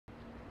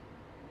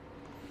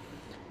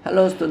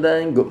Hello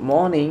student, good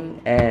morning,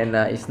 and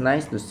it's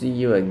nice to see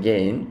you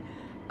again.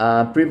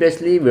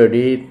 Previously we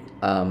already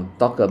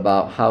talked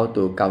about how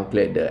to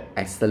calculate the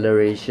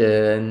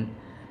acceleration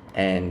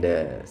and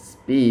the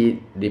speed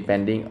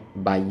depending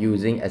by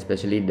using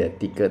especially the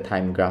ticker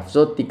time graph.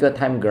 So ticker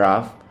time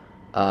graph,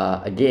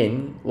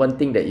 again, one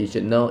thing that you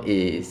should know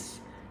is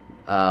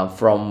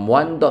from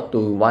 1 dot to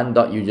 1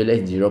 dot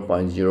usually is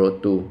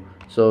 0.02.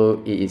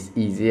 So it is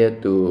easier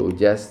to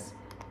just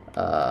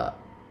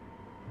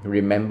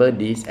remember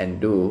this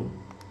and do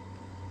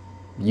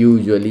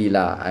usually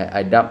lah.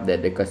 I doubt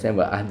that the question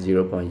will ask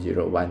 0.01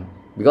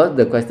 because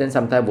the question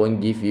sometimes won't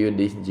give you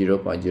this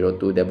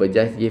 0.02. They will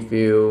just give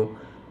you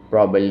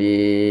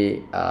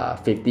probably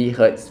 50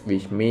 hertz,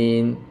 which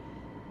means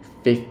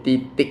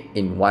 50 tick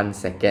in 1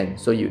 second.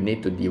 So you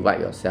need to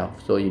divide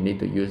yourself. So you need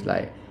to use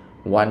like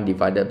 1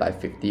 divided by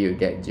 50, you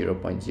get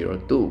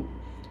 0.02.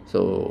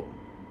 So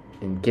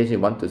in case you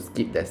want to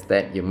skip that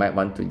step, you might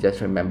want to just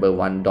remember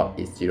 1 dot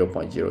is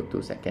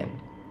 0.02 second.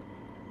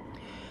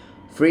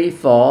 Free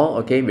fall,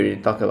 okay, we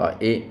already talked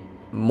about it.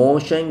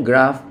 Motion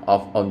graph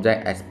of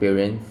object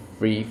experience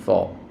free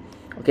fall.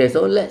 Okay,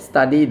 so let's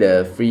study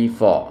the free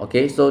fall.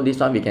 Okay, so this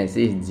one we can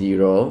see is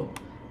 0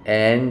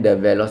 and the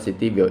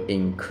velocity will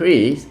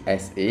increase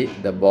as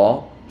the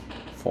ball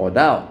fall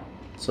down.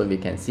 So we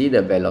can see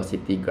the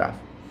velocity graph.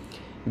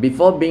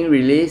 Before being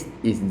released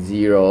is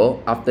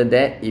 0. After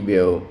that, it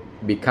will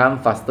become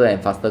faster and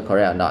faster,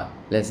 correct or not?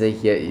 Let's say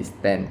here is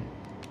 10.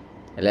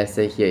 And let's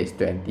say here is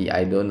 20.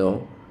 I don't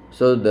know.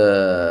 So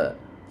the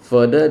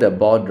further the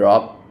ball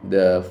drop,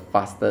 the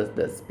faster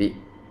the speed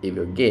it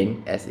will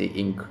gain as it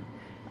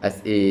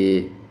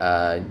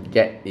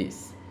get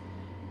its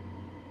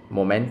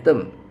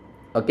momentum.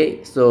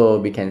 Okay, so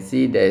we can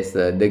see there's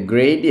the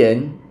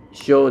gradient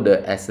show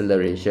the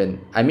acceleration.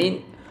 I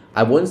mean,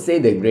 I won't say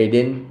the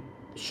gradient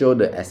show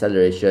the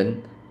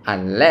acceleration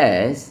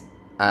unless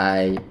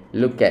I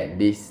look at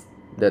this,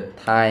 the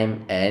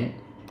time and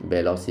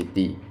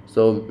velocity.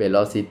 So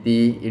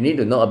velocity, you need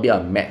to know a bit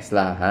of maths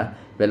lah, huh?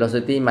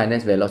 Velocity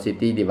minus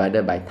velocity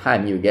divided by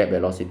time, you get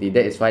velocity.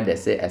 That is why they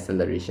say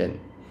acceleration.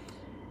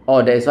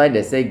 Or that is why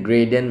they say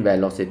gradient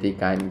velocity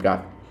kind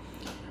graph.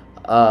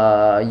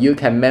 You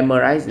can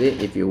memorize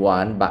it if you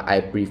want, but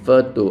I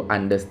prefer to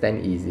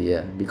understand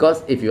easier,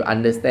 because if you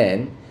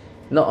understand,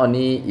 not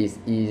only is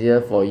easier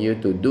for you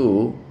to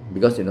do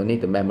because you don't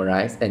need to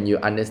memorize, and you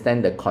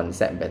understand the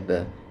concept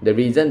better. The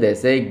reason they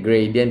say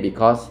gradient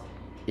because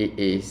it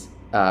is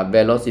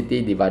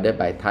velocity divided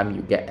by time,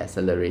 you get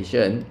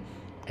acceleration.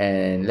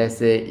 And let's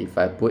say if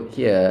I put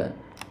here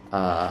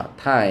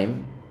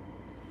time.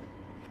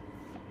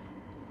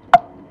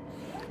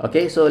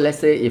 Okay, so let's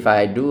say if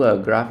I do a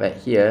graph at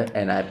here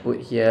and I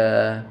put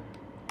here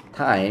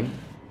time,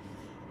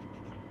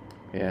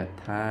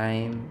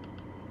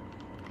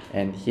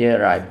 and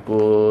here I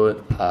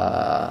put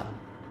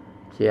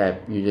here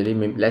I usually,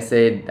 let's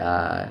say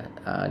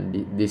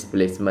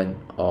displacement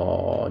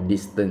or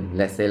distance.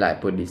 Let's say like I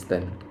put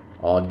distance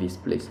or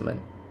displacement.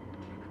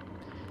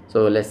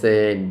 So let's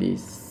say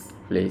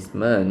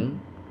displacement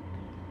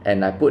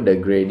and I put the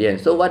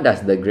gradient. So what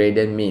does the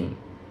gradient mean?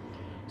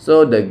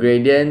 So the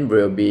gradient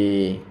will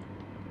be,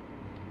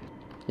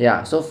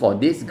 yeah, so for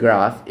this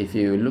graph, if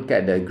you look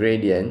at the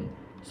gradient,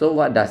 so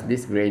what does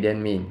this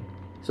gradient mean?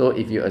 So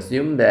if you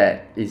assume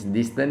that it's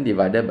distance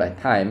divided by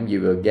time,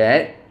 you will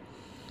get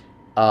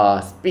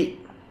speed.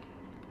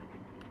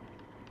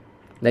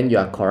 Then you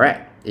are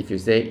correct if you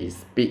say it's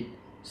speed.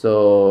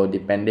 So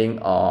depending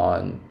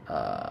on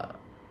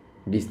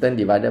distance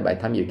divided by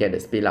time, you get the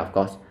speed, of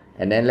course.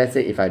 And then let's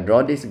say if I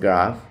draw this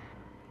graph,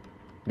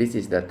 this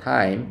is the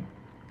time,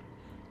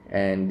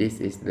 and this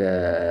is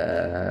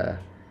the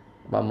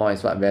one more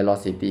is what,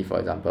 velocity, for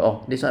example.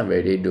 Oh, this one we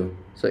already do.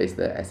 So it's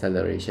the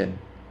acceleration,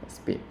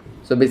 speed.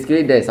 So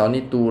basically there's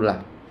only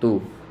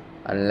two,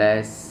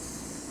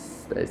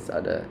 unless there's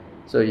other.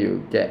 So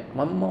you get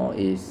one more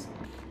is,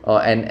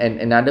 and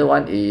another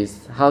one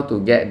is how to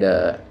get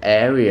the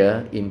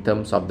area in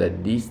terms of the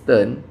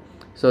distance.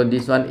 So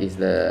this one is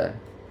the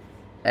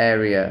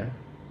area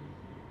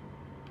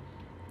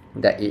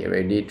that it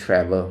already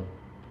traveled.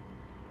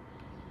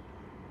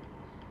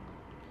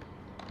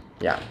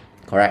 Yeah,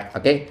 correct.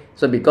 Okay,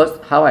 so because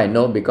how I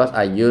know, because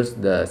I use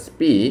the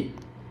speed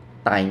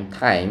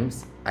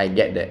times I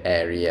get the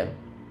area.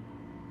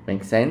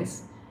 Make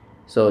sense?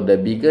 So the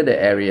bigger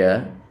the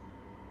area,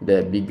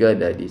 the bigger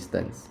the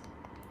distance.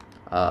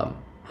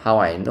 How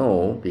I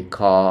know?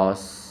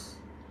 Because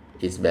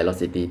it's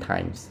velocity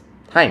times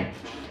time.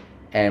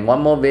 And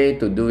one more way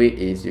to do it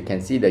is you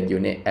can see the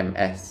unit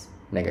ms,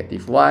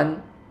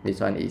 -1. This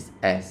one is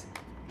s.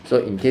 So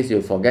in case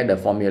you forget the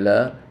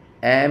formula,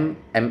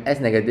 ms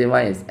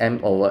 -1 is m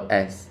over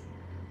s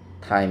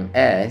times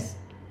s.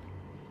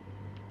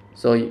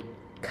 So you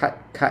cut,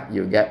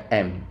 you get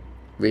m,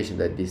 which is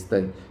the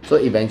distance. So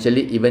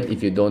eventually, even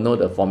if you don't know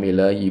the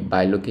formula,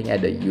 by looking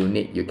at the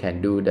unit, you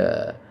can do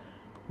the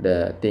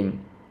thing.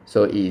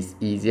 So it's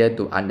easier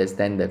to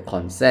understand the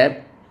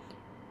concept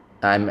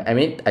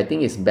I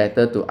think it's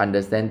better to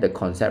understand the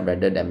concept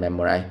rather than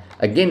memorize.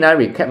 Again, I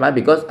recap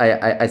because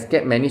I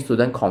scared many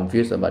students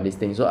confused about this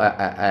thing. So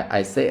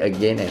I say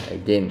again and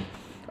again.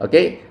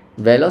 Okay,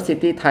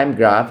 velocity time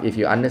graph, if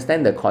you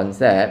understand the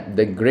concept,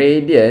 the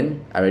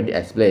gradient, I already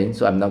explained,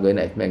 so I'm not going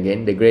to explain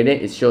again. The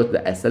gradient, it shows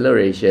the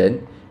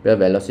acceleration, where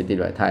velocity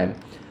by time.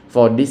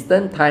 For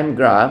distance time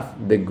graph,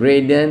 the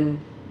gradient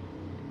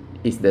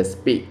is the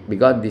speed,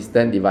 because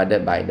distance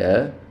divided by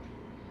the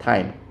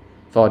time.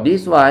 For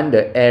this one,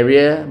 the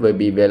area will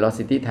be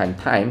velocity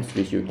times,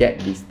 which you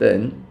get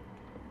distance.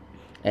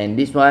 And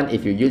this one,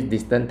 if you use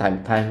distance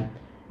times time,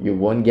 you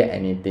won't get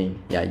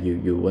anything. Yeah,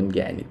 you won't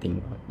get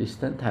anything.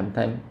 Distance times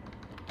time.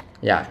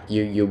 Yeah,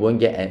 you won't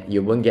get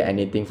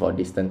anything for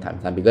distance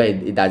times time, because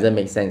it doesn't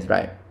make sense,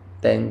 right?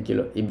 10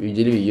 kilo.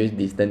 Usually we use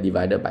distance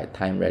divided by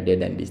time rather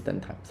than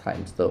distance times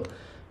time.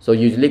 So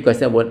usually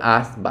question won't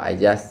ask, but I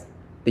just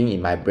think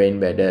in my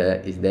brain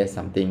whether is there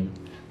something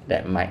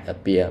that might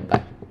appear,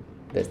 but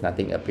there's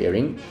nothing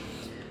appearing.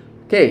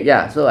 Okay,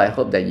 yeah, so I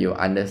hope that you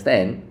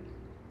understand.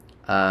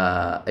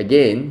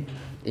 Again,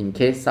 in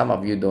case some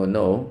of you don't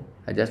know,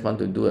 I just want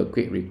to do a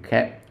quick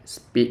recap.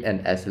 Speed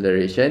and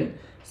acceleration.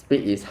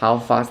 Speed is how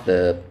fast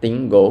the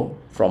thing go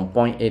from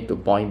point A to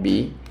point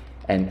B,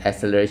 and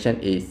acceleration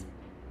is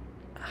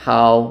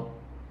how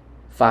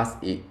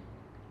fast it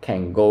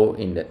can go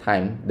in the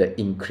time, the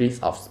increase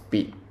of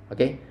speed.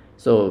 Okay,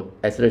 so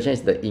acceleration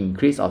is the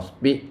increase of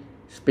speed.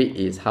 Speed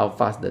is how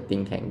fast the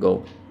thing can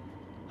go.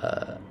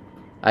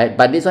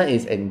 But this one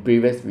is in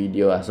previous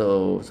video,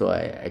 so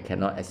I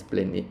cannot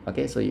explain it.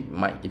 Okay, so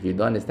if you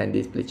don't understand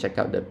this, please check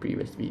out the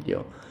previous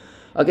video.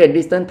 Okay,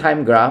 distance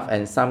time graph,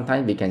 and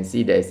sometimes we can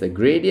see there is a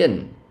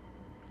gradient.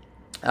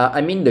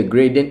 The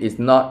gradient is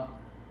not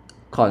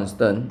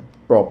constant,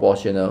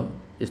 proportional.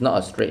 It's not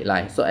a straight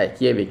line. So at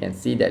here we can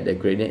see that the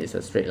gradient is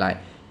a straight line.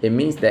 It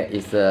means that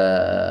it's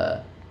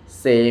a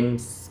same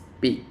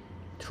speed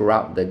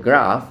throughout the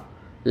graph.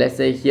 Let's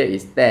say here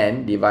is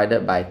 10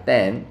 divided by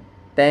 10.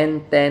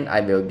 10,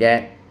 I will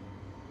get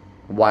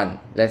 1.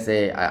 Let's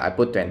say I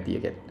put 20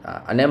 again.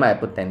 And then I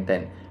put 10.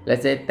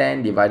 Let's say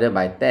 10 divided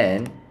by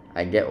 10,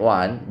 I get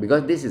 1.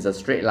 Because this is a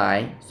straight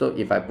line, so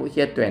if I put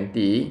here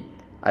 20,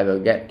 I will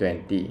get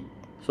 20.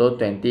 So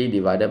 20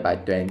 divided by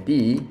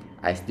 20,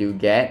 I still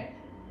get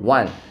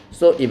 1.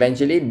 So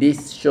eventually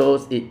this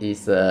shows it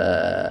is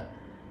a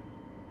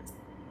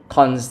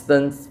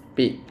constant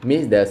speed.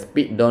 Means the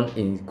speed don't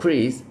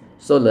increase,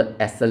 so the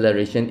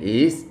acceleration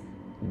is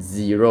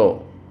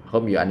 0.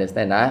 Hope you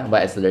understand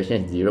why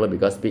acceleration is 0,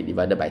 because speed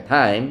divided by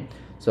time.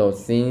 So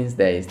since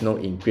there is no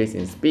increase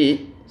in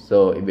speed,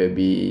 so it will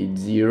be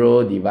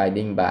 0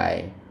 dividing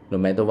by, no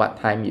matter what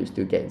time, you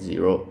still get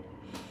 0.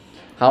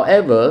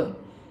 However,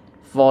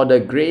 for the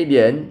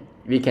gradient,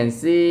 we can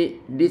see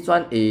this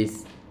one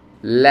is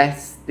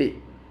less steep.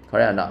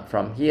 Correct or not?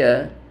 From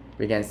here,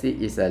 we can see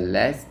it's a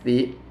less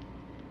steep.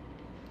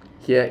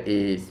 Here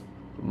is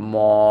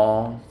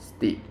more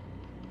steep,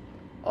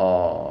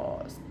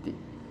 or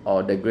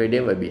the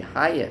gradient will be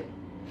higher.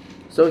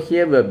 So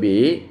here will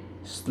be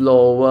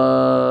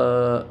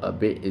slower a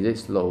bit. Is it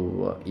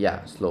slower?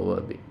 Yeah, slower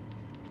a bit.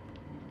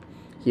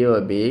 Here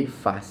will be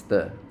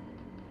faster,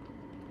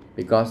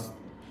 because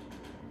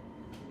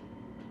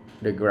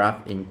the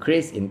graph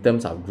increase in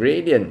terms of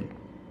gradient.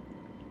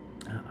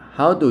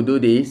 How to do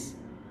this?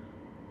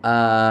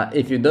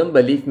 If you don't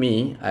believe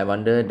me, I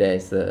wonder there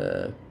is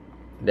a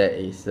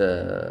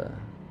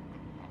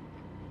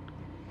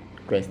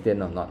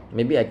question or not.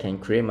 Maybe I can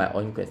create my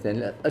own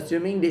question.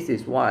 Assuming this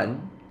is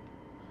 1,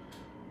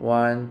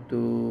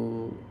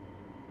 2,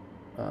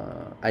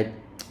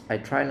 I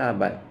try lah,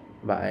 but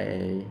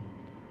by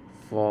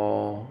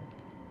 4,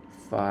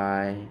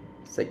 5,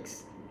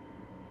 6,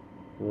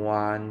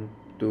 1,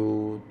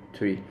 2,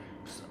 3.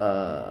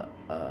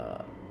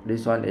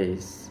 This one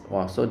is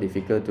so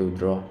difficult to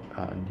draw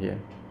here.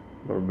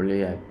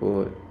 Probably I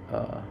put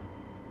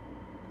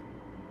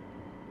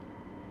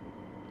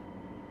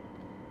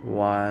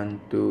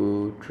 1,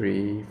 2,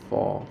 3,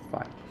 4,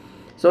 5.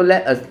 So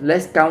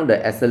let's count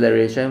the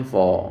acceleration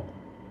for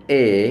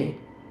A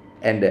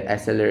and the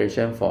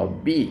acceleration for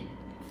B.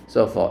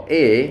 So for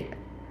A,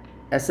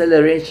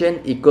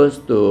 acceleration equals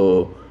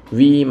to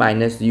V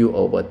minus U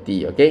over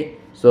T. Okay,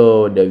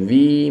 so the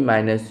V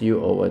minus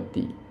U over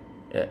T,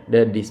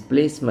 the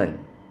displacement.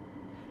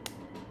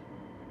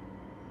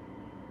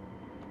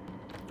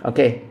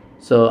 Okay,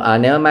 so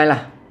never mind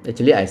lah.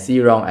 Actually, I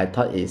see wrong. I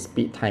thought it's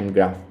speed time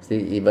graph. See,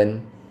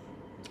 even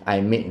I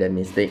made the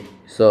mistake.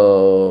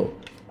 So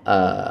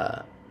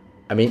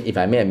if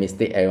I made a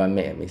mistake, everyone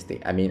made a mistake.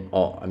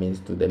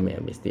 Student made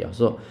a mistake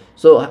also.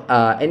 So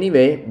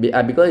anyway,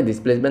 because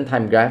displacement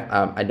time graph,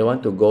 I don't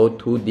want to go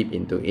too deep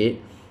into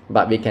it,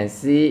 but we can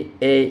see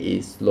A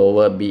is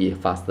slower, B is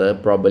faster,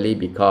 probably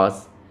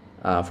because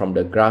from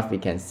the graph we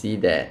can see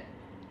that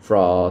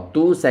for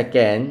 2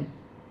 seconds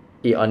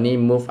it only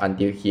moved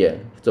until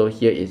here. So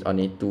here is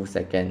only 2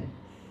 seconds.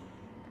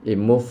 It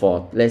moved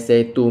for, let's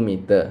say, 2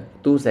 meters.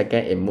 2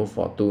 seconds it moved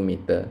for 2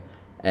 meters.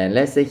 And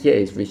let's say here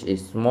is, which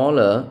is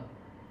smaller,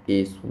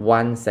 is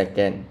 1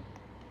 second.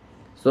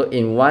 So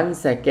in 1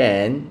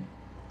 second,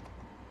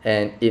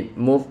 and it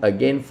moved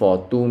again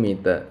for 2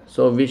 meters.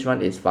 So which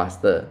one is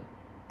faster?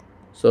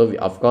 So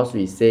of course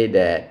we say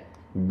that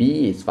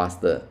B is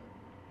faster,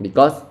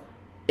 because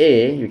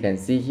A, you can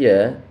see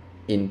here,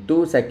 in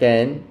 2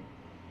 seconds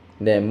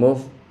they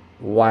move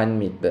 1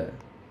 meter.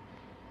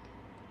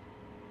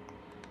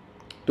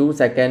 2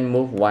 seconds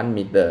move 1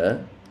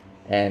 meter,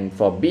 and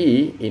for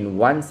B, in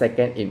 1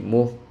 second it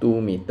moved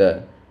 2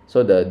 meter.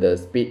 So the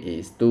speed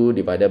is 2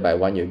 divided by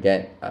 1, you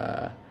get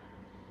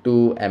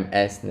 2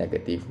 ms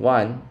negative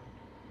 1.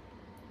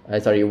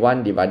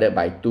 1 divided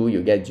by 2,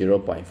 you get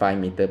 0.5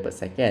 meter per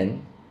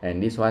second.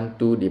 And this one,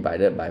 2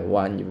 divided by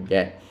 1, you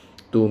get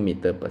 2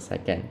 meter per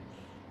second.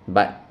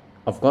 But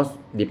of course,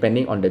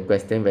 depending on the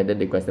question, whether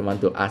the question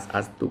want to ask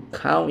us to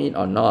count it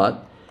or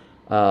not,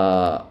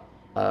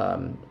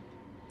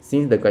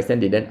 since the question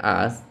didn't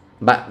ask,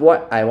 but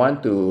what I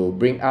want to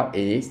bring out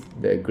is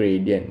the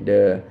gradient.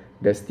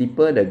 The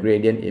steeper the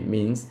gradient, it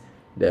means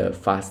the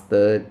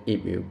faster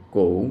it will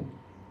go.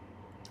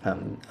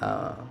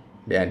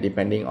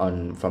 Depending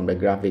on from the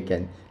graph, we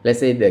can, let's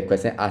say the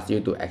question asks you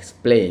to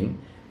explain,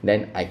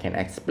 then I can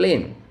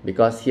explain,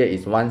 because here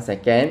is 1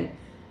 second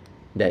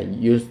that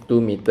use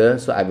 2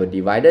 meters, so I will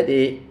divide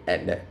it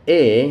at the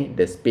A,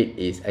 the speed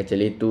is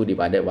actually 2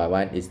 divided by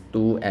 1 is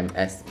 2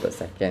 ms per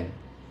second.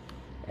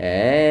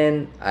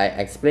 And I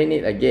explain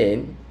it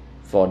again.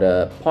 For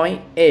the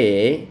point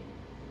A,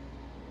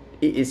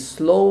 it is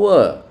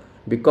slower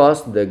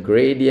because the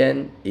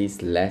gradient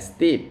is less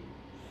steep.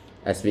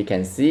 As we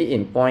can see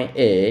in point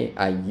A,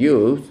 I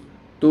use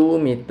 2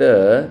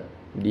 meter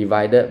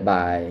divided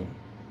by,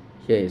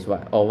 here is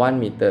what, 1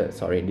 meter,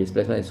 sorry,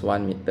 displacement is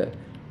 1 meter.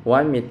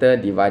 1 meter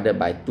divided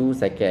by 2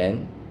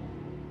 seconds,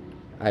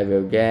 I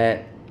will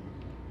get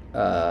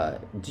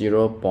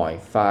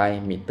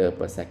 0.5 meter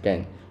per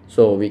second.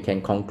 So we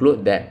can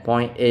conclude that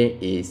point A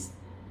is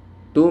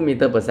 2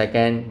 meter per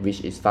second,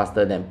 which is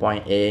faster than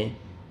point A,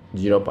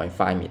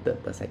 0.5 meter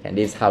per second.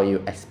 This is how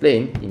you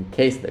explain in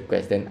case the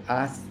question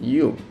asks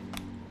you.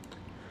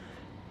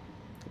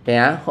 Okay,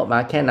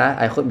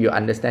 I hope you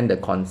understand the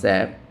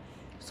concept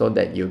so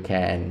that you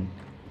can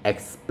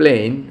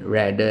explain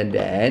rather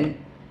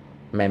than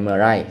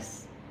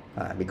memorize.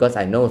 Because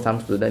I know some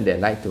students, they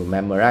like to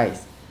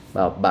memorize.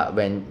 But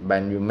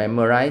when you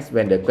memorize,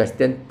 when the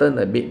question turn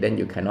a bit, then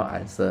you cannot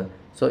answer.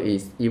 So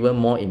it's even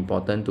more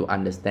important to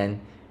understand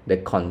the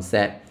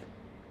concept.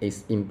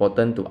 It's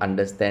important to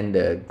understand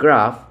the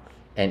graph,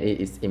 and it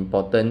is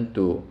important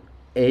to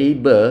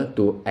able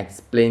to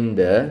explain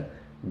the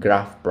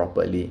graph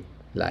properly,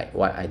 like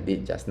what I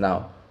did just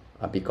now.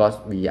 Because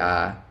we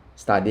are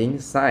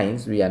studying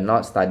science, we are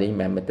not studying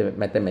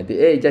mathematics.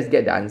 Hey, just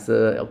get the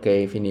answer,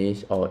 okay,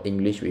 finish. Or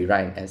English, we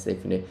write an essay,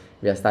 finish.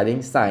 We are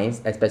studying science,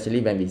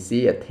 especially when we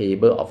see a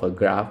table of a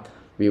graph,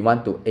 we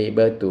want to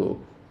able to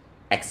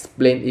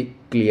explain it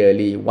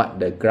clearly what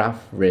the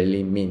graph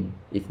really mean.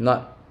 If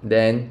not,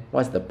 then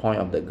what's the point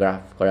of the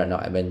graph? Correct or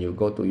not? When you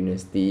go to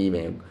university,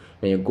 when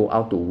you go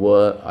out to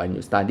work, or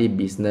you study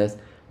business,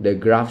 the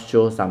graph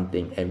shows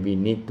something, and we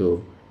need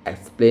to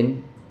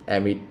explain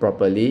it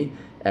properly,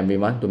 and we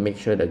want to make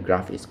sure the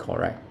graph is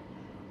correct.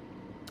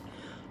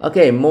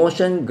 Okay,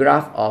 motion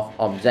graph of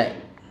object.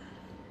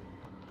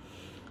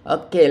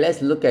 Okay,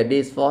 let's look at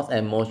this. Force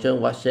and motion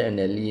was shown in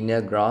a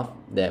linear graph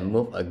that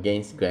move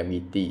against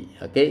gravity.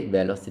 Okay,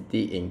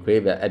 velocity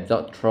increase, will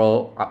absorb,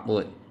 throw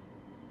upward.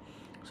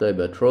 So it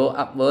will throw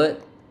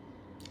upward,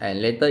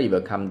 and later it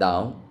will come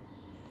down.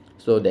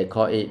 So they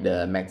call it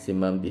the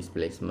maximum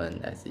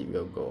displacement as it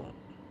will go.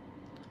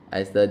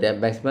 As the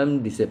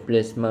maximum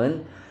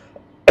displacement,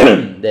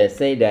 they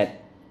say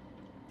that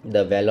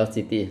the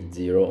velocity is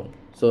 0.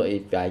 So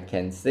if I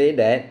can say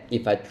that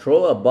if I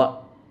throw a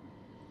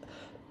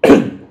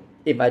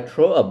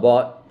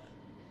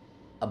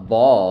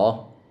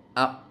ball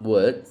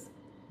upwards,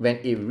 when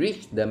it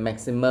reaches the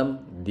maximum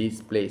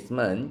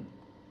displacement,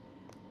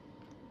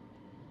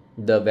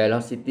 the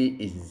velocity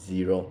is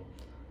 0.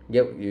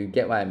 You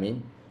get what I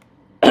mean?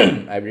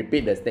 I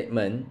repeat the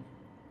statement.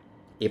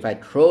 If I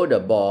throw the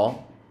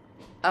ball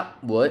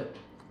upward,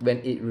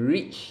 when it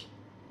reaches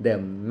the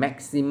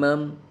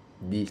maximum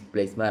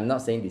displacement, I'm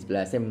not saying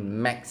displacement, I say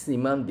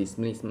maximum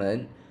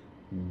displacement,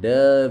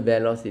 the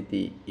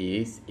velocity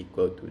is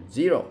equal to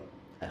 0.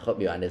 I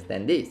hope you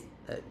understand this.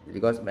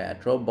 Because when I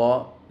throw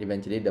ball,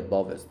 eventually the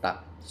ball will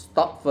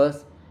stop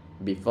first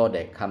before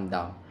they come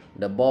down.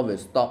 The ball will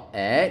stop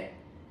at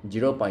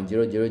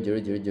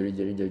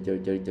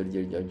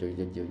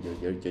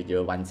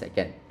 0.00000000000000001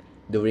 second.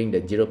 During the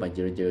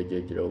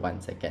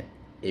 0.00001 second,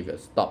 it will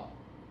stop.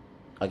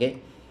 Okay,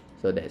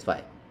 so that's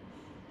why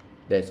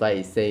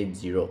it says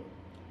 0.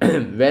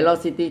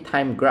 Velocity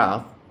time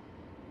graph.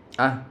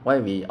 Why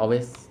we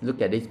always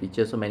look at this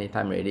picture so many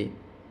times already?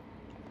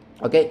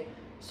 Okay,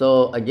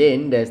 so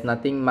again, there's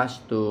nothing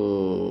much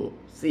to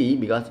see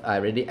because I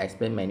already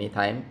explained many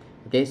times.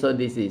 Okay, so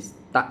this is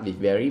start with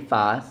very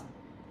fast,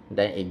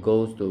 then it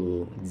goes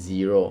to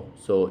 0,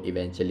 so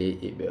eventually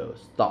it will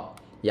stop.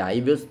 Yeah,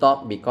 it will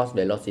stop because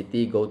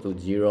velocity go to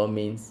 0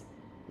 means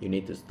you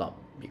need to stop.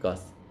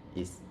 because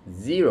it's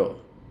 0.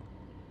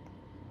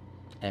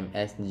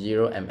 ms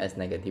 0, ms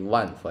negative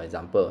 1. For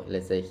example,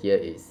 let's say here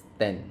is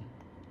 10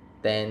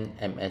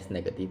 ms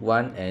negative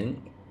 1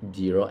 and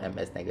 0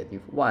 ms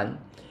negative 1.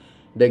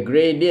 The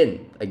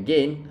gradient,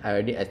 again, I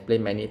already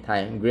explained many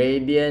times,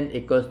 gradient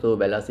equals to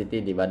velocity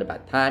divided by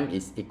time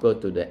is equal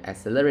to the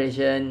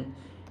acceleration.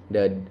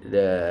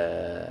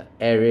 The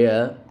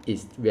area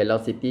is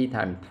velocity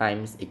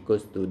times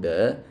equals to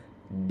the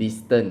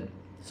distance.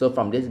 So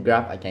from this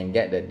graph, I can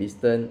get the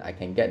distance, I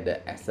can get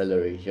the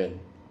acceleration.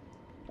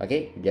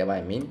 Okay, get what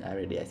I mean? I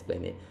already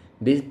explained it.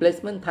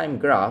 Displacement time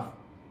graph,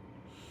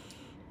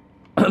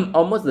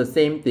 almost the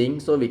same thing.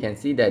 So we can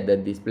see that the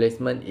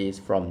displacement is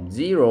from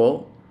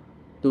 0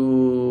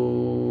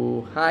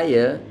 to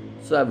higher.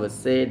 So I would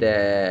say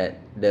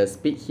that the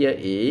speed here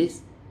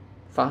is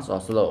fast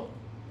or slow.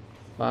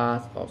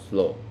 Fast or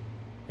slow.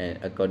 And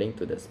according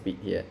to the speed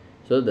here.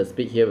 So the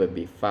speed here will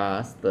be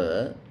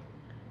faster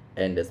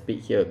and the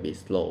speed here will be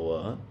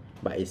slower,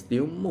 but it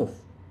still move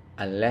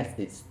unless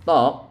it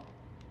stop.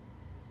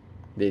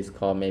 This is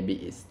called maybe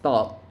it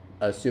stop,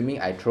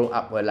 assuming I throw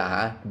upward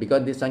lah,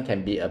 because this one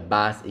can be a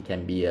bus, it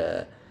can be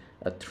a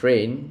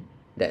train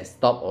that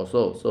stop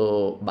also.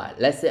 So but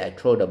let's say I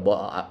throw the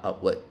ball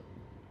upward.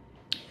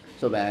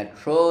 So when I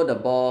throw the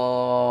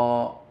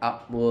ball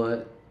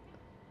upward,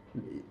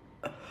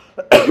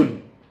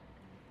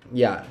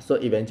 yeah, so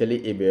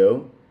eventually it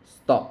will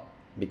stop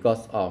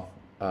because of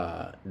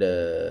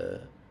the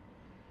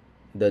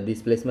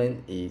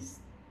displacement is,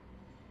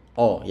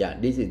 oh yeah,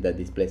 this is the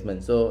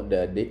displacement. So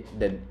the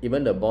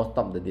even the ball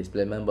stop, the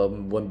displacement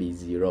won't be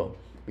 0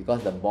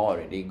 because the ball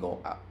already go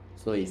up.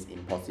 So it's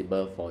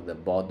impossible for the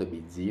ball to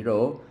be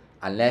 0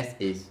 unless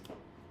it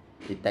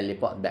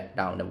teleport back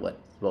down the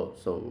slope.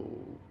 So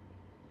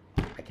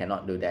I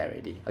cannot do that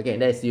already. Okay,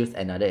 let's use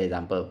another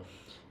example.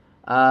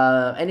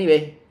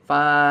 Anyway,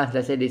 fast,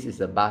 let's say this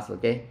is a bus.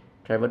 Okay,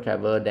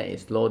 travel, then it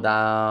slow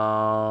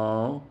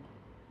down,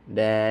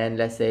 then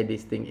let's say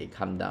this thing it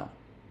come down.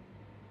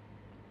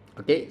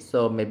 Okay,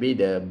 so maybe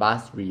the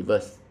bus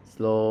reverse,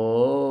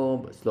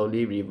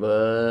 slowly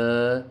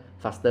reverse,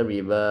 faster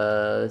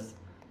reverse,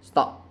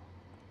 stop,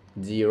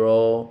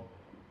 0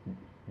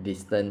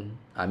 distance,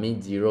 I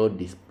mean 0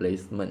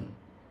 displacement.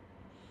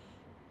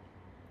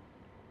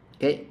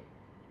 Okay,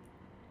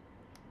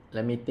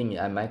 let me think,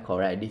 am I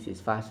correct? This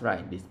is fast,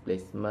 right?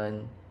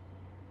 Displacement,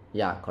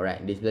 yeah,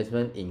 correct.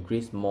 Displacement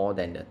increase more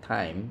than the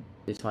time.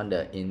 This one,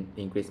 the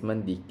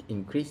increment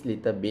increase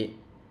little bit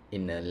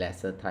in a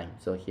lesser time.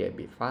 So here will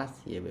be fast,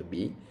 here will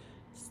be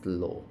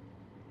slow.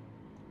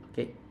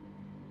 Okay.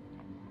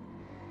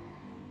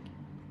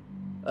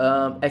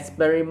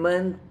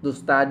 Experiment to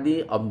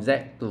study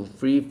object to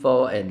free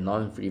fall and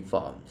non-free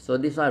fall. So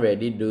this one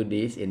already do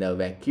this in a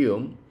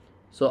vacuum.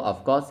 So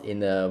of course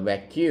in a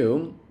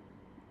vacuum,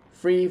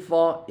 free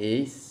fall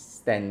is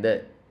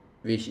standard,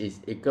 which is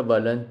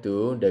equivalent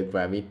to the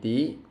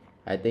gravity.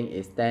 I think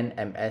it's 10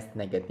 ms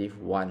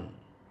negative 1.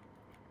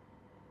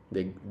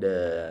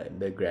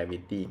 The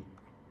gravity.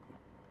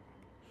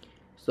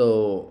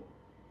 So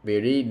we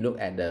already looked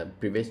at the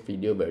previous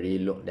video, we already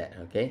looked at,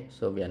 okay,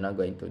 so we are not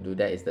going to do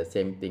that. It's the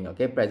same thing.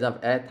 Okay, presence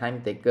of air,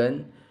 time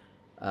taken,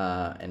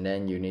 and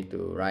then you need to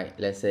write,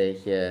 let's say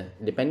here,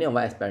 depending on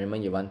what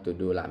experiment you want to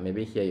do lah.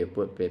 Maybe here you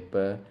put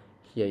paper,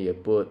 here you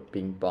put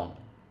ping pong,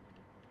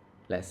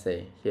 let's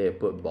say here you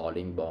put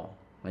bowling ball,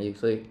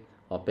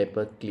 or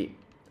paper clip,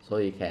 so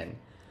you can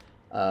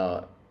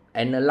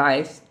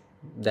analyze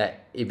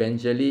that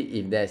eventually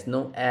if there's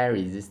no air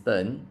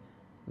resistance,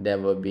 there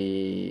will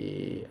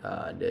be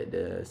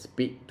the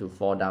speed to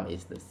fall down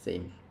is the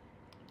same.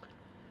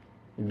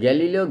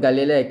 Galileo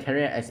Galilei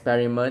carried an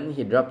experiment.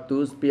 He dropped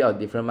two speeds of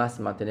different mass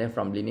simultaneously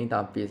from leaning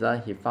town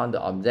pizza. He found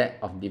the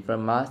object of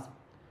different mass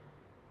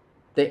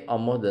take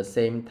almost the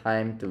same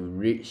time to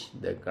reach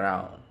the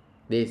ground.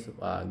 This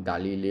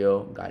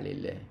Galileo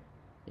Galilei,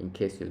 in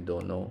case you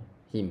don't know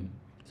him.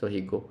 So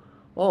he go,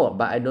 oh,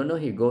 but I don't know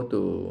he go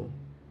to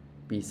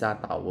Pisa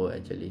Tower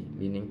actually,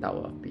 Leaning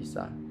Tower of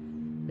Pisa.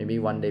 Maybe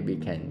one day we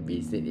can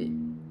visit it.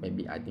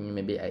 Maybe I think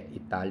maybe at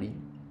Italy.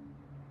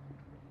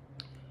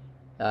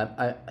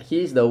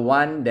 He's the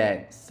one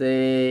that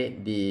say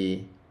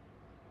the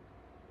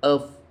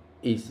Earth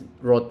is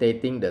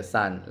rotating the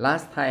sun.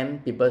 Last time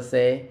people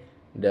say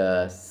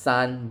the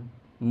sun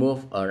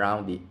move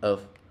around the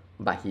Earth,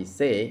 but he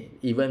say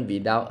even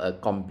without a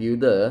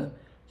computer,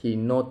 he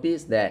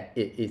noticed that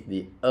it is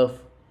the Earth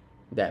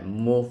that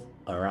move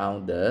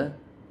around the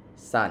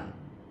sun.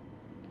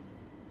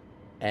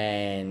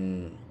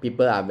 And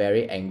people are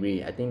very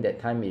angry. I think that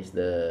time is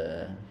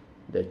the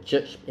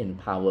church in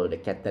power, the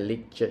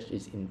Catholic Church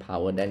is in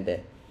power. Then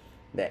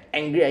they're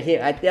angry at him.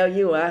 I tell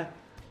you,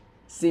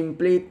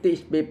 simply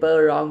teach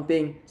people wrong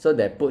thing, so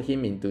they put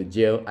him into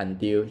jail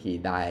until he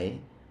die.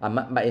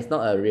 But it's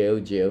not a real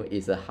jail,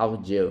 it's a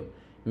house jail.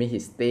 Means he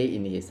stay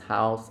in his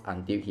house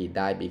until he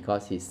die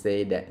because he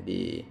say that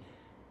the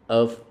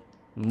Earth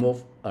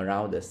move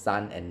around the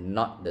sun and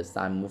not the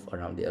sun move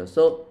around the Earth.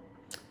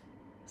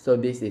 So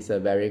this is a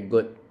very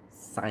good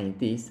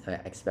scientist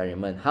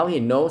experiment. How he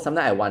knows?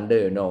 Sometimes I wonder,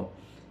 you know.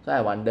 So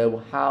I wonder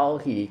how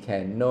he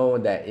can know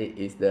that it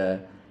is the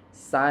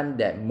sun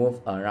that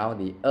move around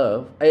the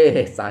earth.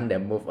 Sun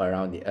that move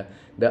around the earth.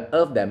 The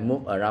earth that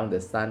move around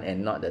the sun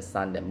and not the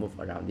sun that move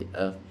around the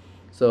earth.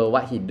 So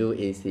what he do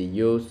is he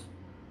use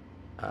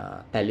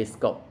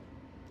telescope.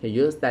 He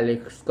use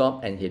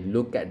telescope and he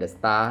look at the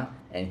star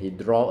and he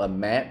draw a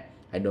map.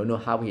 I don't know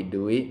how he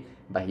do it,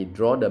 but he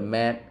draw the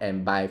map,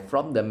 and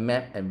from the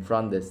map and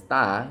from the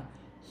star,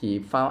 he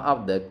found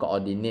out the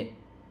coordinate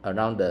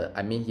around the,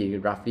 he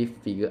roughly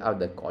figured out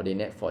the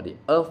coordinate for the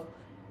earth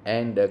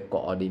and the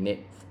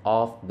coordinate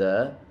of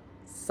the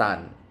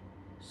sun.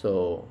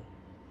 So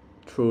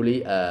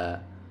truly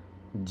a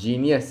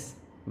genius.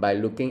 By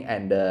looking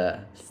at the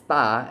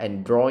star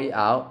and draw it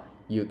out,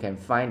 you can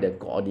find the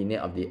coordinate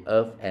of the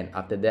earth, and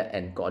after that,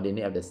 and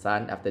coordinate of the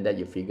sun. After that,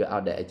 you figure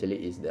out that actually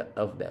it's the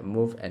earth that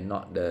move and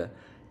not the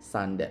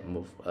sun that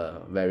move.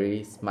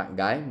 Very smart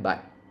guy,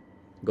 but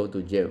go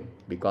to jail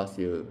because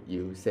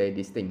you say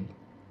this thing.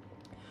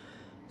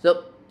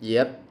 So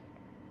yep.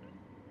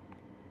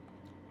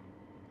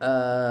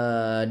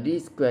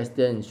 This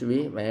question, should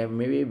we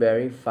maybe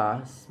very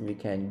fast? We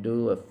can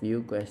do a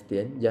few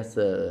questions. Just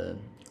a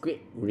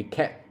quick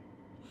recap.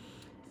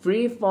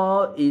 Free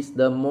fall is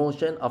the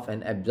motion of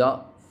an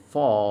absorbed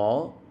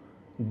fall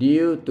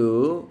due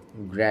to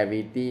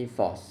gravity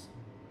force.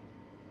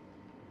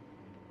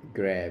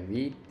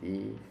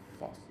 Gravity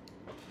force.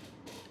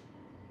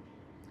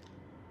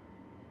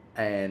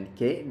 And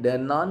okay, the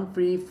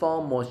non-free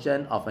fall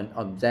motion of an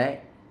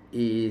object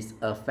is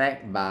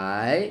affected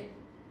by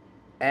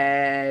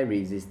air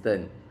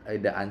resistance.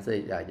 The answer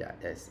is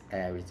yes,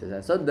 air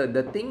resistance. So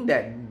the thing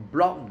that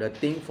block the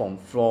thing from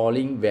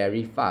falling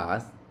very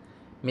fast,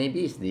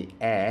 maybe it's the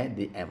air,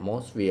 the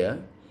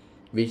atmosphere,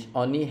 which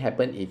only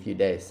happen if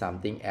there is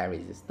something air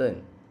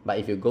resistant. But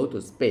if you go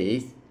to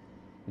space,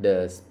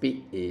 the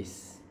speed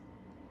is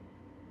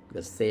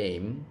the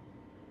same.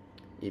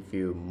 If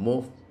you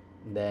move,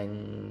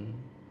 then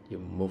you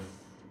move.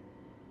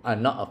 Are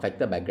not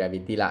affected by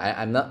gravity lah.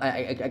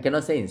 I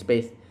cannot say in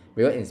space,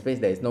 because in space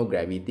there is no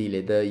gravity.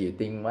 Later you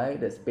think why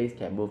the space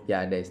can move?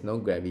 Yeah, there is no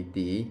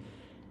gravity,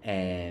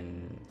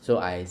 and so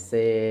I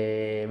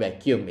say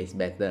vacuum is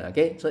better.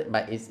 Okay, so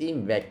but it's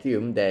in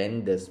vacuum,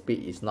 then the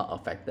speed is not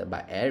affected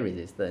by air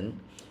resistance.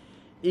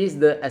 Is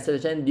the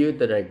acceleration due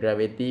to the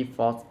gravity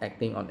force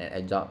acting on an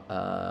object?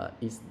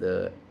 Is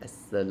the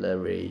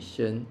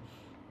acceleration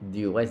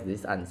due? What is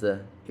this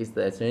answer? Is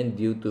the acceleration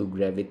due to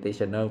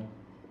gravitational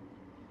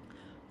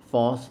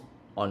force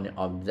on an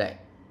object?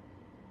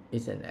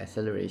 Is an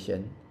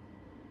acceleration.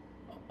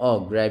 Oh,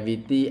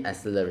 gravity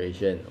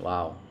acceleration.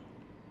 Wow,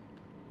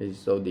 this is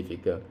so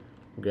difficult.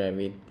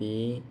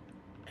 Gravity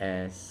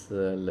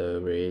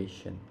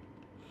acceleration.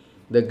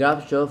 The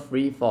graph shows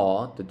free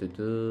fall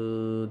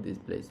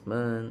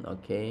displacement.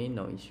 Okay,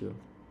 no issue.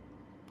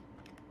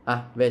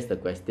 Where's the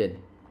question?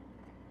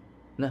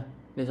 No,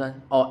 this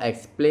one. Oh,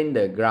 explain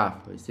the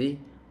graph. You see?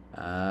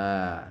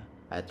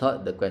 I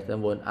thought the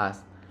question won't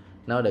ask.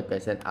 Now the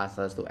question asks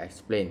us to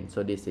explain.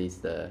 So this is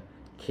the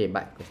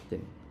K-BAT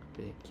question.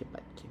 Okay,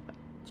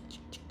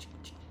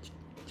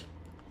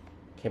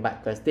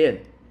 K-BAT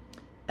question.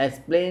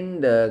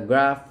 Explain the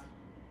graph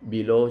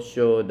below.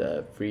 Show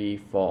the free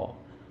fall.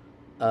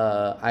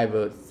 I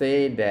will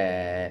say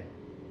that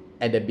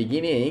at the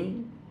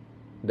beginning,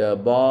 the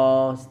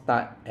ball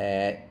start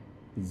at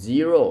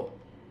 0.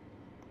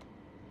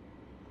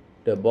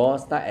 The ball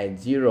start at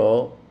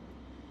 0.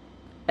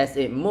 As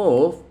it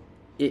moves,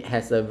 it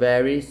has a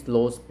very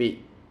slow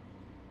speed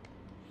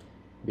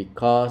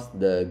because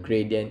the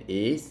gradient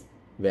is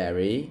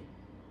very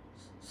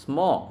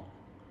small.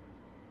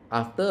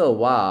 After a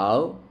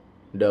while,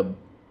 the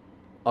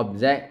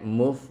object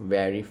moves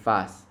very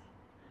fast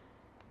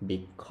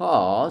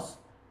because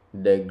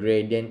the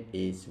gradient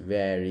is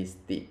very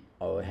steep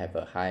or have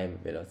a high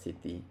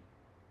velocity.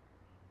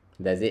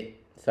 That's it.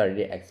 So I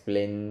already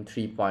explained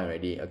 3 points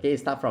already. Okay,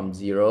 start from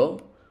 0.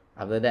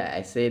 After that,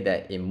 I say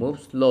that it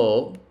moves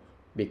slow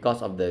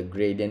because of the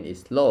gradient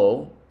is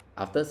low.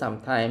 After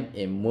some time,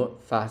 it moves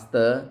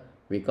faster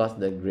because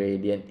the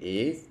gradient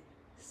is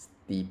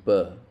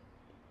steeper.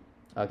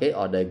 Okay,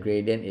 or the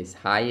gradient is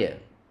higher.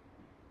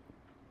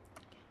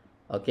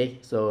 Okay,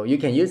 so you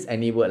can use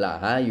any word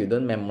lah. You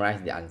don't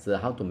memorize the answer.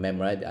 How to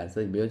memorize the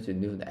answer? Because you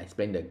need to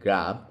explain the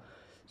graph.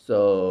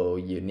 So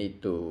you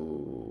need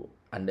to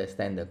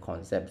understand the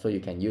concept. So you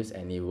can use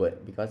any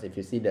word, because if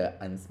you see the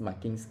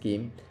marking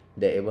scheme,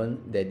 they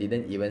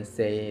didn't even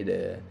say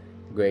the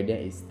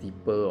gradient is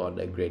steeper or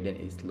the gradient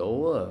is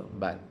lower,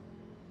 but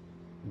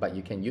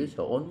you can use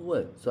your own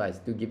word. So I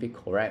still give it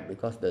correct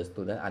because the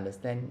student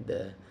understand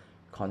the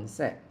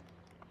concept.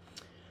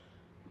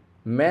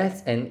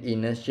 Mass and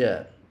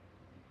inertia.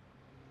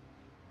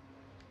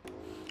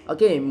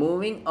 Okay,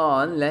 moving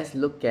on, let's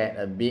look at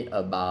a bit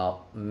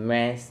about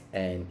mass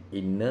and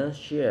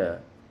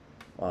inertia.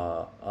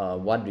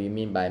 What do you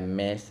mean by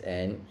mass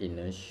and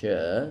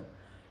inertia?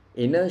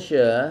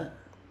 Inertia,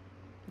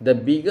 the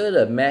bigger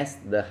the mass,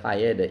 the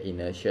higher the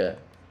inertia.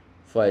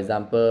 For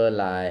example,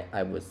 like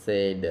I would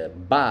say the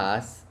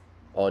bus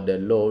or the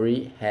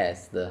lorry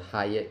has the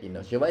higher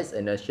inertia. What is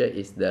inertia?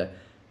 Is the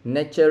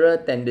natural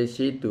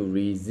tendency to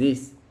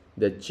resist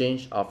the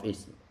change of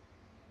its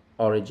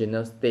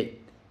original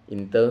state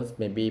in terms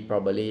maybe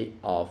probably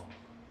of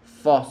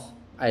force,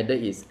 either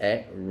is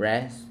at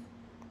rest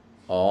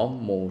or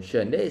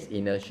motion. That is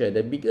inertia.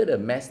 The bigger the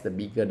mass, the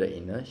bigger the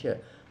inertia.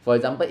 For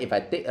example, if I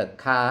take a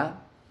car,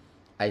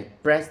 I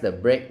press the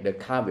brake, the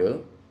car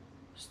will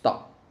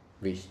stop,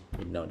 which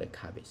you know the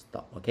car will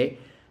stop, okay?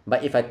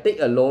 But if I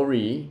take a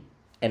lorry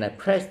and I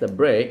press the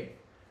brake,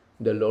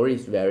 the lorry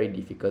is very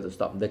difficult to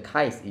stop. The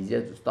car is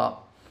easier to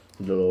stop,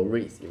 the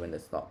lorry is even to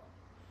stop.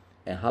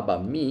 And how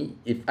about me?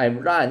 If I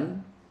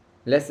run,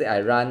 let's say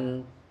I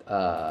run,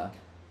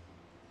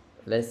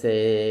 let's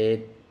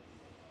say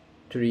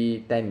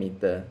 10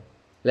 meter.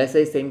 Let's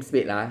say same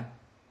speed lah.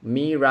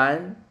 Me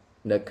run,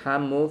 the car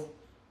move,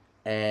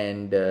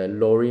 and the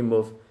lorry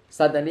move.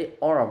 Suddenly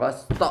all of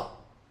us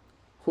stop.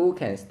 Who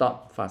can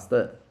stop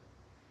faster?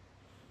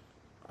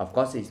 Of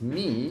course it's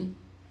me.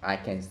 I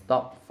can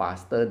stop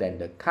faster than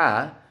the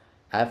car.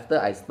 After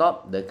I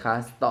stop, the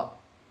car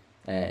stop.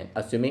 And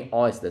assuming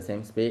all is the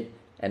same speed.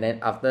 And then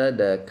after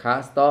the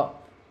car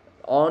stop,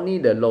 only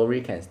the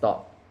lorry can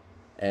stop.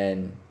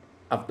 And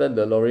after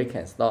the lorry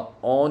can stop,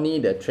 only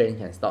the train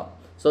can stop.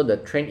 So the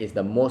train is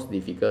the most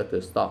difficult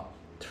to stop.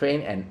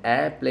 Train and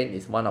airplane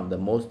is one of the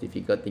most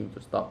difficult thing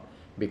to stop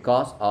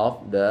because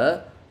of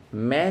the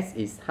mass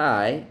is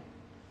high,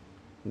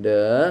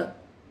 the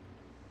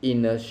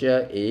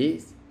inertia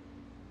is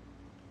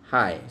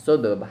high. So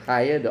the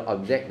higher the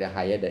object, the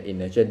higher the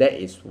inertia. That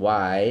is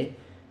why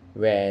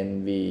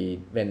when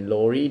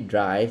lorry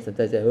drives,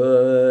 sometimes say,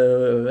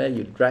 when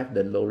you drive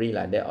the lorry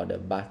like that or the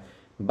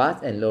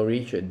bus and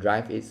lorry should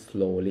drive it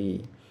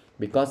slowly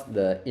because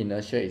the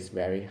inertia is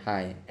very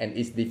high and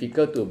it's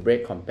difficult to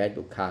brake compared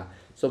to car.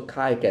 So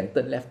car you can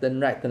turn left, turn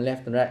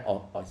right,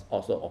 or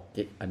also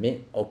okay. I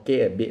mean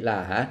okay a bit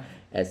lah, huh?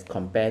 As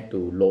compared to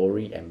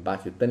lorry and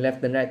bus. You turn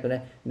left, turn right,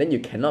 then you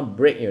cannot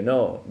brake, you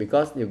know,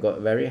 because you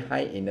got very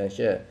high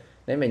inertia.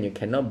 Then when you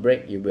cannot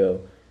brake, you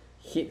will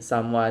hit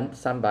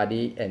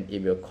somebody, and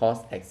it will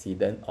cause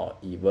accident or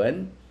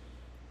even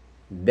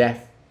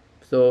death.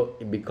 So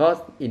because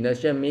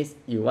inertia means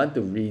you want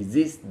to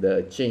resist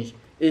the change.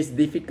 It's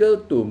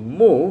difficult to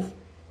move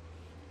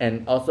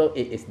and also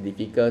it is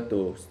difficult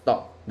to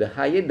stop. The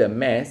higher the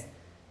mass,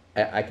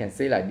 I can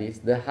say like this,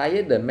 the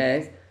higher the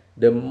mass,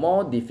 the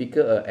more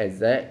difficult an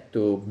object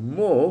to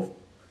move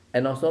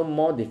and also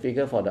more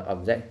difficult for the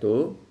object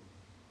to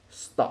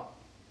stop.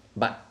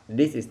 But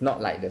this is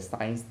not like the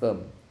science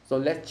term. So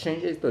let's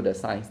change it to the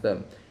science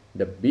term.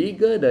 The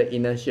bigger the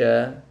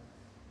inertia,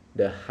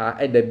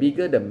 the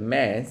bigger the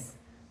mass,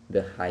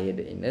 the higher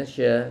the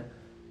inertia.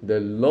 The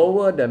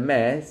lower the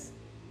mass,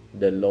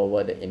 the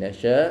lower the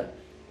inertia.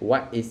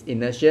 What is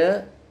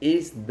inertia?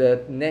 Is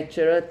the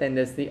natural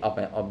tendency of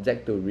an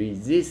object to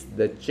resist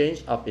the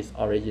change of its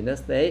original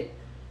state,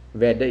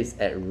 whether it's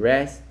at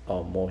rest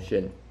or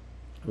motion.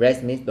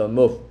 Rest means don't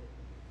move.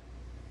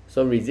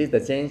 So resist the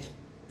change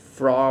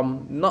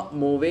from not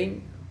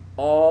moving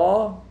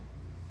or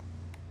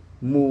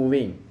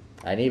moving.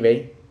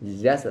 Anyway,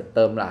 it's just a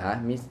term lah, huh?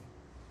 Means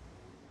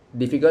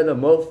difficult to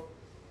move,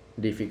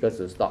 difficult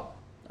to stop.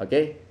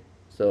 Okay,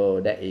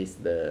 so that is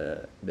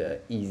the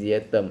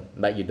easier term,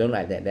 but you don't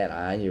write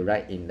that you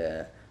write in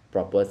the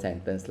proper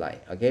sentence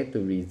like, okay,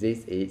 to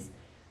resist is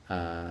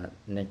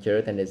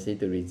natural tendency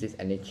to resist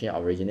any change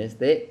of original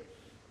state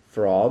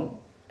from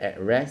at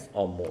rest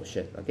or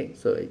motion. Okay,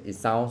 so it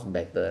sounds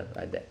better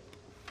like that.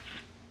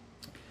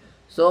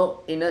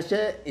 So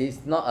inertia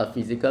is not a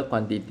physical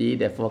quantity,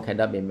 therefore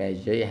cannot be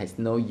measured. It has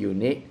no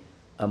unit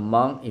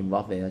amount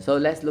involved in it. So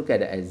let's look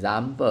at the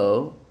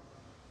example.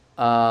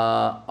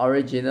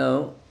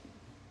 Original,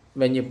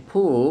 when you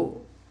pull,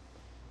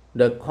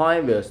 the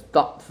coin will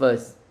stop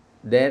first,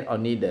 then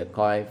only the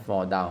coin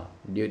fall down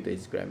due to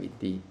its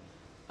gravity.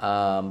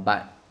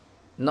 But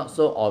not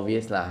so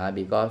obvious lah,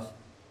 because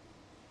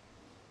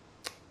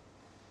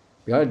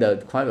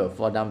the coin will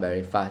fall down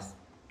very fast.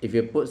 If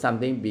you put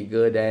something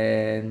bigger,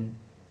 then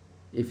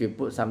it's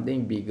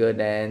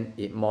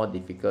more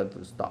difficult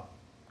to stop.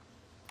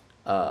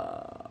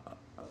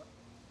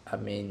 I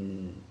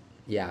mean,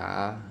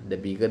 yeah, the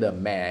bigger the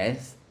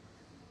mass,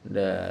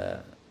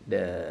 the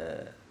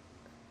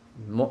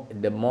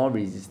more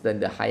resistant,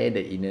 the higher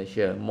the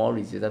inertia, more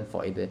resistant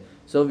for it.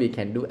 So we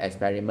can do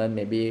experiment.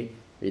 Maybe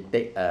we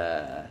take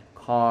a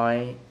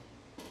coin,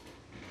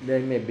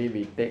 then maybe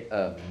we take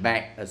a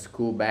bag, a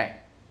school bag.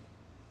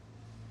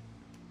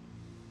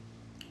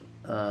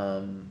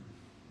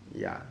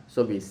 Yeah,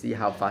 so we see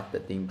how fast the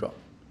thing drop.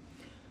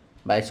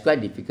 But it's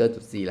quite difficult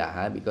to see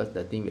lah, because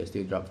the thing will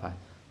still drop fast.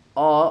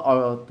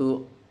 Or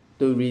to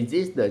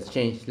resist the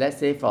change. Let's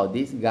say for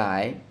this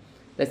guy,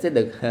 let's say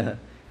the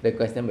the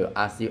question will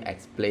ask you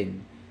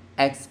explain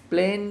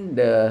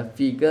the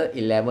figure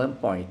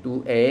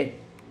 11.28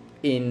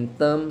 in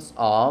terms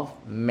of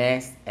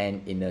mass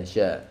and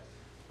inertia.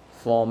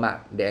 4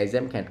 mark. The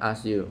exam can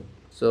ask you.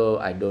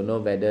 So I don't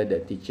know whether the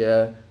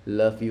teacher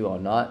love you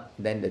or not.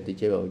 Then the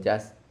teacher will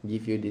just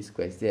give you this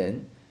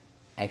question.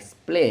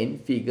 Explain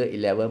figure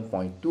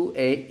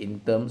 11.2a in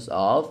terms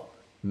of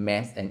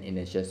mass and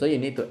inertia. So you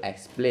need to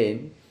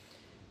explain,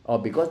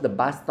 because the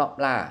bus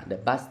stop lah, the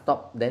bus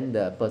stop, then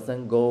the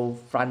person go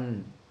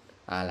front,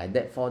 like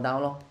that fall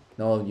down lor.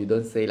 No, you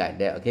don't say like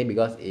that, okay,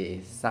 because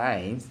it is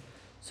science.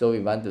 So we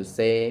want to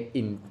say,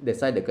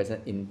 that's why the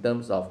question in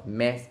terms of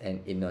mass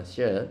and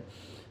inertia.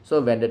 So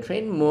when the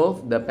train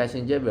moves, the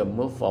passenger will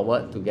move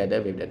forward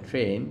together with the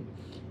train.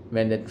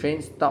 When the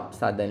train stops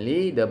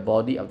suddenly, the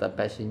body of the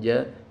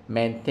passenger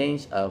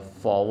maintains a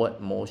forward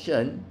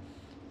motion.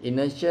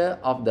 Inertia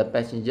of the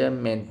passenger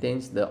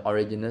maintains the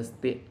original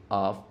state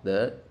of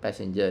the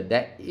passenger,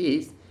 that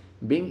is,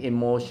 being in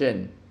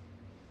motion.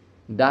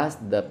 Does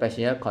the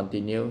passenger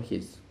continue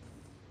his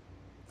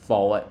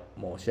forward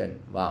motion?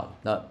 Wow,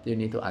 now you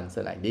need to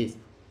answer like this.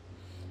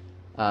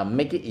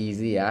 Make it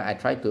easy. I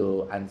try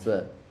to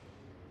answer,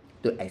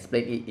 to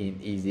explain it in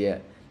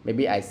easier.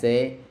 Maybe I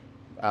say,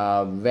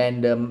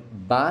 when the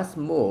bus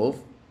move,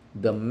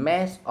 the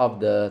mass of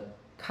the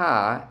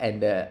car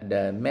and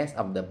the mass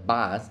of the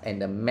bus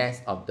and the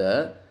mass of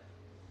the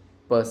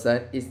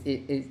person is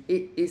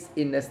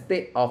in a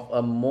state of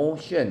a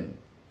motion.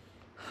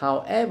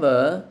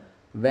 However,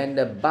 when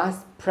the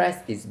bus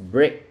press its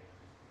brake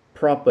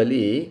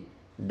properly,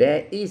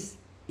 there is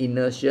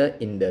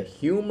inertia in the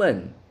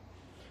human.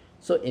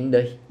 So in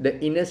the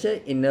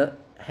inertia in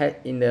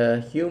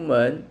the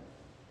human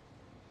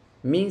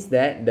means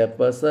that the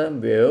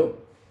person will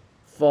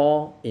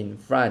fall in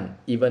front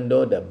even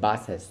though the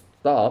bus has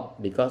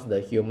stopped, because the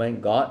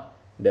human got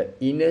the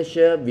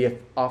inertia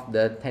of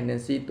the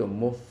tendency to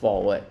move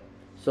forward.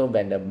 So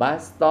when the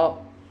bus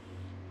stop,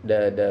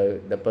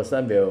 the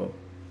person will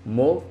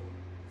move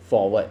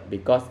forward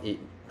because it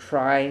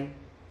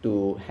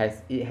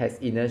has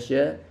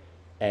inertia,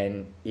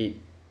 and it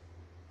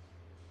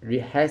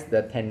has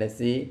the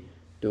tendency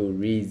to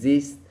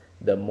resist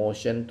the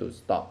motion to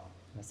stop.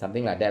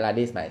 Something like that.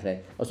 This might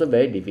say also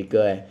very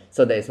difficult.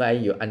 So that's why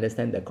you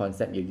understand the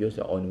concept, you use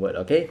your own word,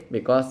 okay?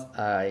 Because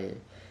I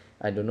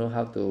don't know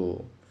how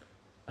to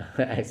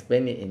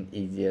explain it in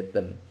easier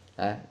term.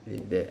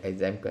 The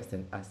exam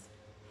question asked.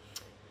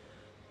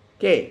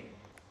 Okay.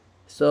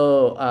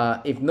 So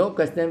if no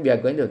question, we are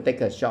going to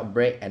take a short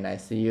break, and I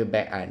see you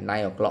back at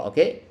 9 o'clock,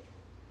 okay?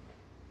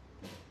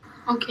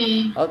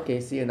 Okay.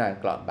 Okay, see you 9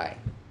 o'clock. Bye.